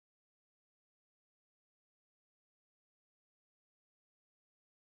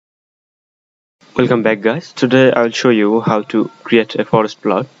Welcome back, guys. Today I'll show you how to create a forest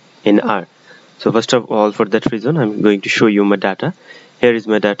plot in R. So first of all, for that reason, I'm going to show you my data. Here is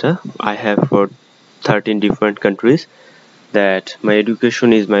my data I have for 13 different countries. That my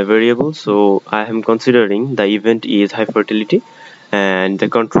education is my variable, so I am considering the event is high fertility and the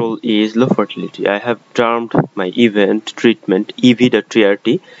control is low fertility. I have termed my event treatment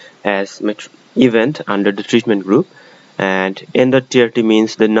ev.trt as my event under the treatment group, and n.trt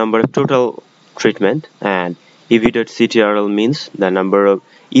means the number of total treatment, and ev.ctrl means the number of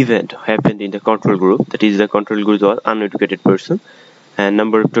event happened in the control group, that is the control group was uneducated person, and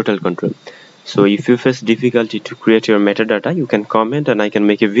number of total control. So if you face difficulty to create your metadata, you can comment and I can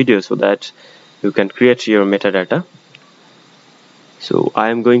make a video so that you can create your metadata. So I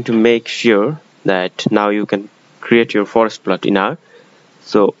am going to make sure that now you can create your forest plot in R.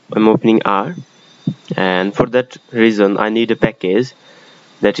 So I'm opening R, and for that reason I need a package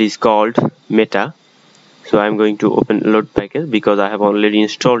that is called meta. So I'm going to open load package because I have already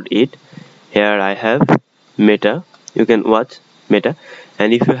installed it. Here I have meta. You can watch meta,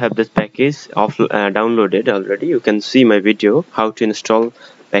 and if you have this package downloaded already, you can see my video how to install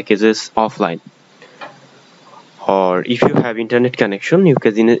packages offline. Or if you have internet connection, you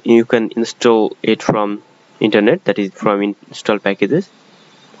can install it from internet, that is from install packages.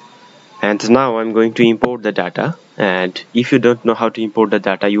 And now I'm going to import the data, and if you don't know how to import the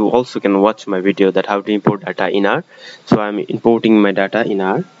data, you also can watch my video that how to import data in R. So I'm importing my data in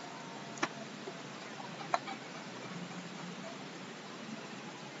R.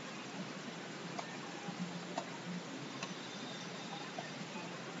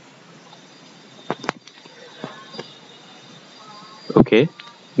 Okay,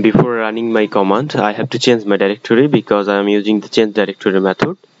 before running my command I have to change my directory because I am using the change directory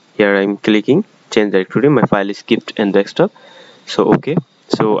method. Here I'm clicking change directory, my file is kept in desktop. So okay,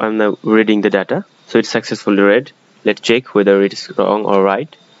 so I'm now reading the data, so it's successfully read. Let's check whether it is wrong or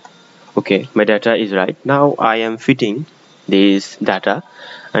right. Okay, my data is right. Now I am fitting this data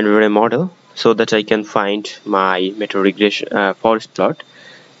under a model so that I can find my meta regression forest plot.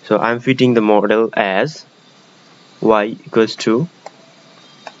 So I'm fitting the model as y equals to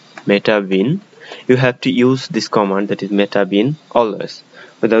meta bin. You have to use this command, that is meta bin, always.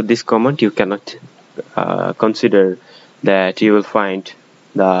 Without this command you cannot consider that you will find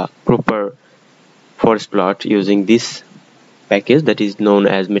the proper forest plot using this package that is known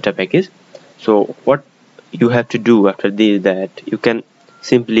as meta package. So what you have to do after this, that you can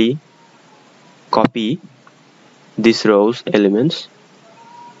simply copy these rows elements,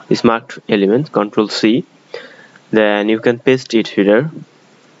 these marked elements, Control C, then you can paste it here.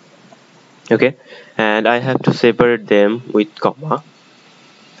 Okay, and I have to separate them with comma.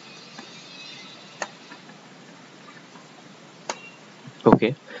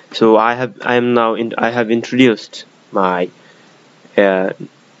 Okay, so I have introduced my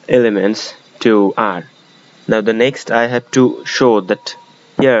elements to R. Now the next I have to show that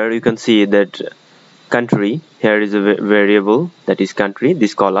here you can see that country, here is a variable that is country,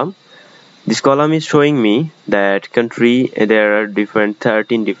 this column is showing me that country, there are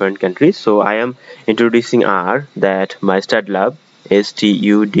 13 different countries. So I am introducing R, that my studlab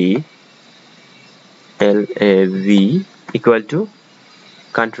studlab equal to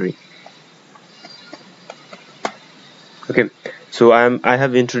country. Okay, so I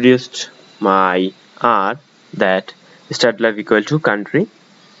have introduced my R, that studlab equal to country,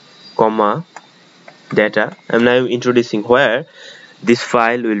 comma data. I'm now introducing where this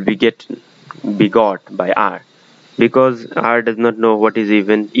file will be got by R, because R does not know what is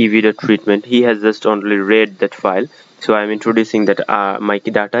even ev.treatment. He has just only read that file. So I'm introducing that my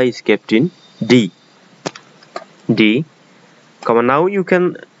data is kept in D, comma. Now you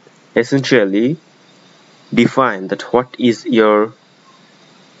can essentially define that what is your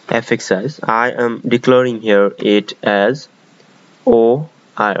fx size. I am declaring here it as OR,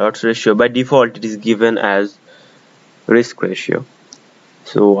 odds ratio. By default it is given as risk ratio.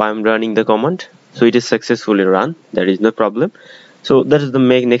 So I'm running the command, so it is successfully run, there is no problem. So that is the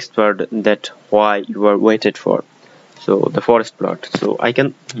next part, that why you are waited for. So the forest plot, so I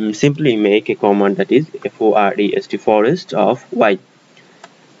can simply make a command that is forest forest of y.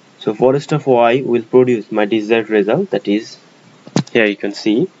 So forest of y will produce my desired result, that is here you can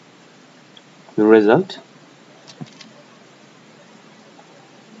see the result.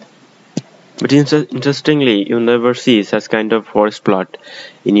 But interestingly, you never see such kind of forest plot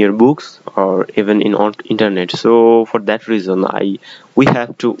in your books or even in on internet. So for that reason, we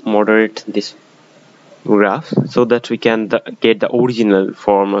have to moderate this graph so that we can get the original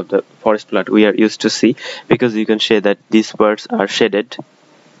form of the forest plot we are used to see, because you can say that these parts are shaded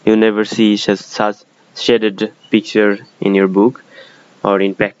You never see such shaded picture in your book or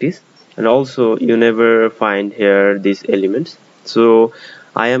in practice, and also you never find here these elements. So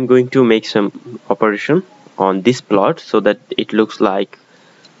I am going to make some operation on this plot so that it looks like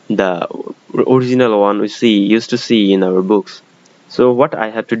the original one we used to see in our books. So what I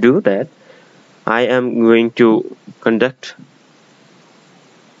have to do, that I am going to conduct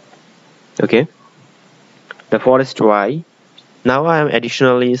the forest Y. Now I am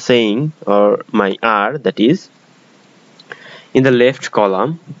additionally saying, or my R, that is in the left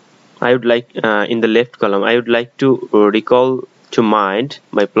column, I would like to recall to mind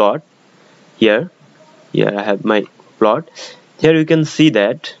my plot. Here I have my plot. Here you can see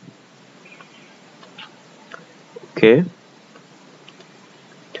that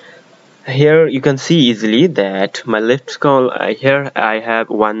here you can see easily that my left column, here I have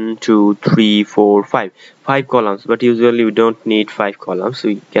 1 2 3 4 5 columns, but usually we don't need 5 columns, so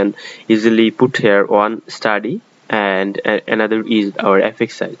we can easily put here one study and another is our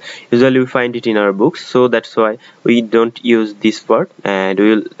fx size. Usually we find it in our books, so that's why we don't use this part, and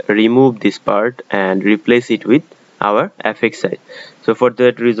we will remove this part and replace it with our fx size. So for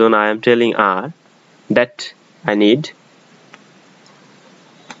that reason I am telling R that I need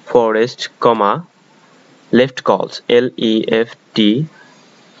forest, comma, left cols, LEFT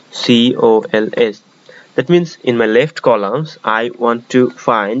COLS. That means in my left columns I want to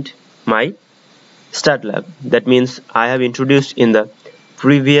find my stud lab. That means I have introduced in the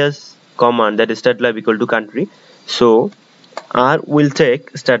previous command, that is stud lab equal to country. So R will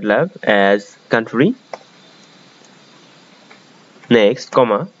take stud lab as country, next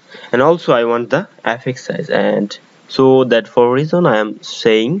comma, and also I want the fx size, and so that for reason I am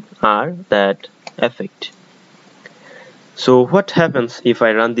saying R that effect. So what happens if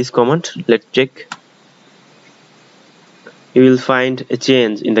I run this command? Let's check. You will find a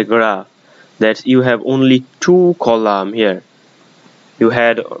change in the graph, that you have only 2 columns here. You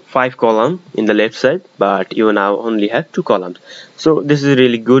had 5 columns in the left side, but you now only have 2 columns. So this is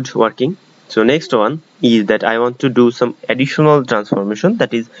really good working. So next one is that I want to do some additional transformation,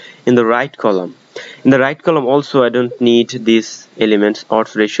 that is in the right column. In the right column also I don't need these elements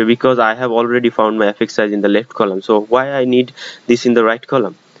odds ratio, because I have already found my fx size in the left column. So why I need this in the right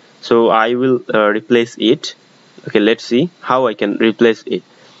column? So I will replace it. Okay, let's see how I can replace it.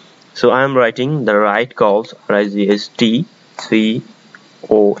 So I am writing the right cols,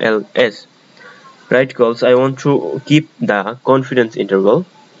 RIGST3OLS. Right cols, I want to keep the confidence interval.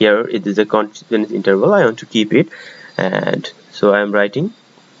 Here it is a confidence interval, I want to keep it, and so I am writing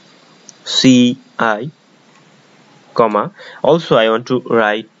CI, comma, also I want to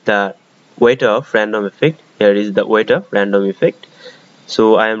write the weight of random effect. Here is the weight of random effect,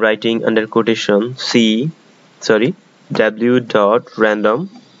 so I am writing under quotation W dot random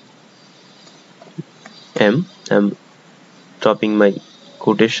M. I'm stopping my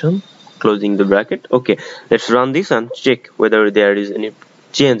quotation, closing the bracket. Okay, let's run this and check whether there is any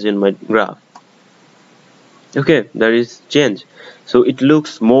change in my graph. Okay, there is change, so it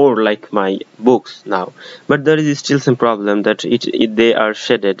looks more like my books now, but there is still some problem that they are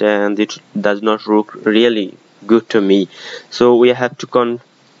shaded and it does not look really good to me. So we have to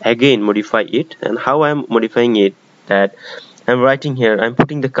again modify it. And how I'm modifying it, that I'm writing here, I'm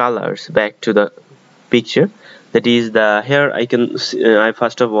putting the colors back to the picture. That is the here I can I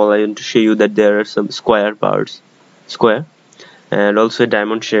first of all I want to show you that there are some square parts, and also a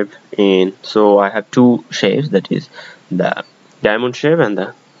diamond shape in. So I have 2 shapes, that is the diamond shape and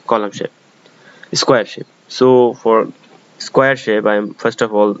the column shape, square shape. So for square shape I am first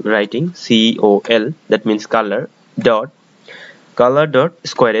of all writing COL, that means color dot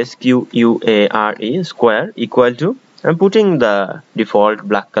square, SQUARE, square, equal to, I'm putting the default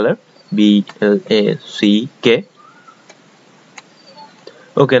black color, BLACK.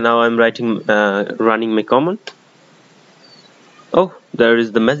 Okay, now I'm writing running my command. Oh, there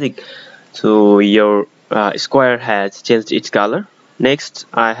is the magic. So your square has changed its color. Next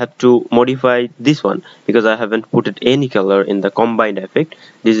I have to modify this one, because I haven't put any color in the combined effect.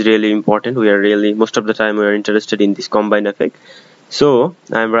 This is really important. Most of the time we are interested in this combined effect. So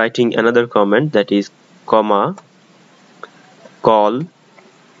I'm writing another comment, that is comma col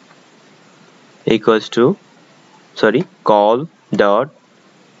equals to col dot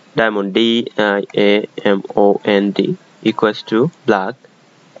diamond, DIAMOND, equals to black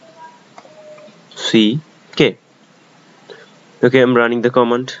CK. Okay, I'm running the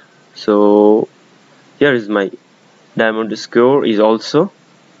command. So here is my diamond score is also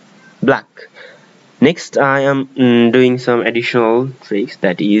black. Next I am doing some additional tricks,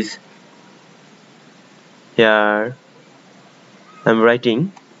 that is here I'm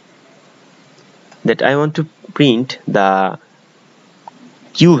writing that I want to print the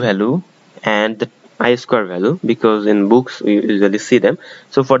q value and the I-square value, because in books we usually see them.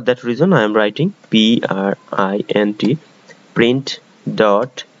 So for that reason I am writing print print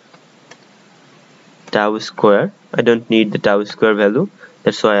dot tau square. I don't need the tau square value,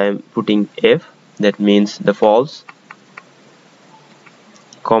 that's why I am putting f, that means the false,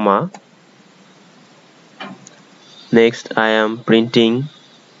 comma. Next I am printing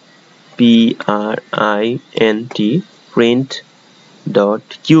print dot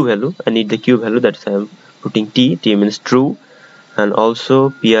q value. I need the q value, that's why I am putting t means true, and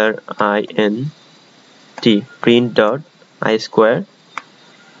also print dot I square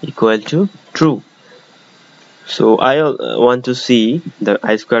equal to true. So I want to see the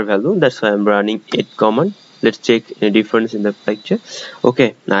I square value, that's why I'm running it command. Let's check a difference in the picture.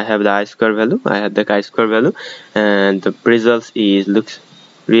 Okay, I have the I square value, I have the chi square value, and the results looks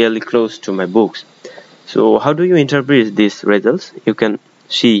really close to my books. So how do you interpret these results? You can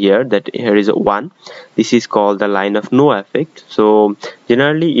see here that here is a 1. This is called the line of no effect. So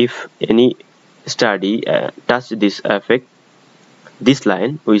generally if any study touch this effect, this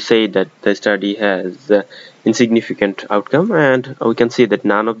line, we say that the study has insignificant outcome, and we can see that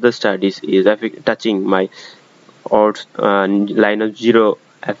none of the studies is touching my or line of zero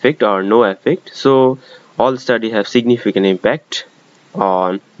effect or no effect. So all study have significant impact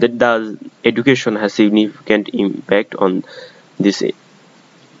on that. Does education has significant impact on this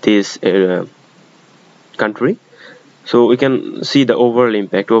country. So we can see the overall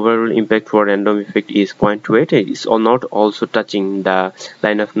impact for random effect is 0.28. It is not also touching the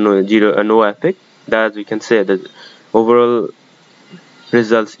line of no effect. Thus we can say that overall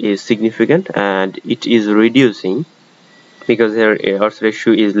results is significant, and it is reducing, because here odds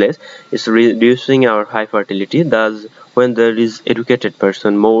ratio is less, it's reducing our high fertility. Thus when there is educated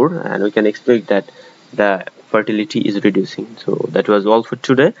person more, and we can expect that the fertility is reducing. So that was all for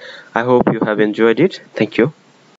today. I hope you have enjoyed it. Thank you.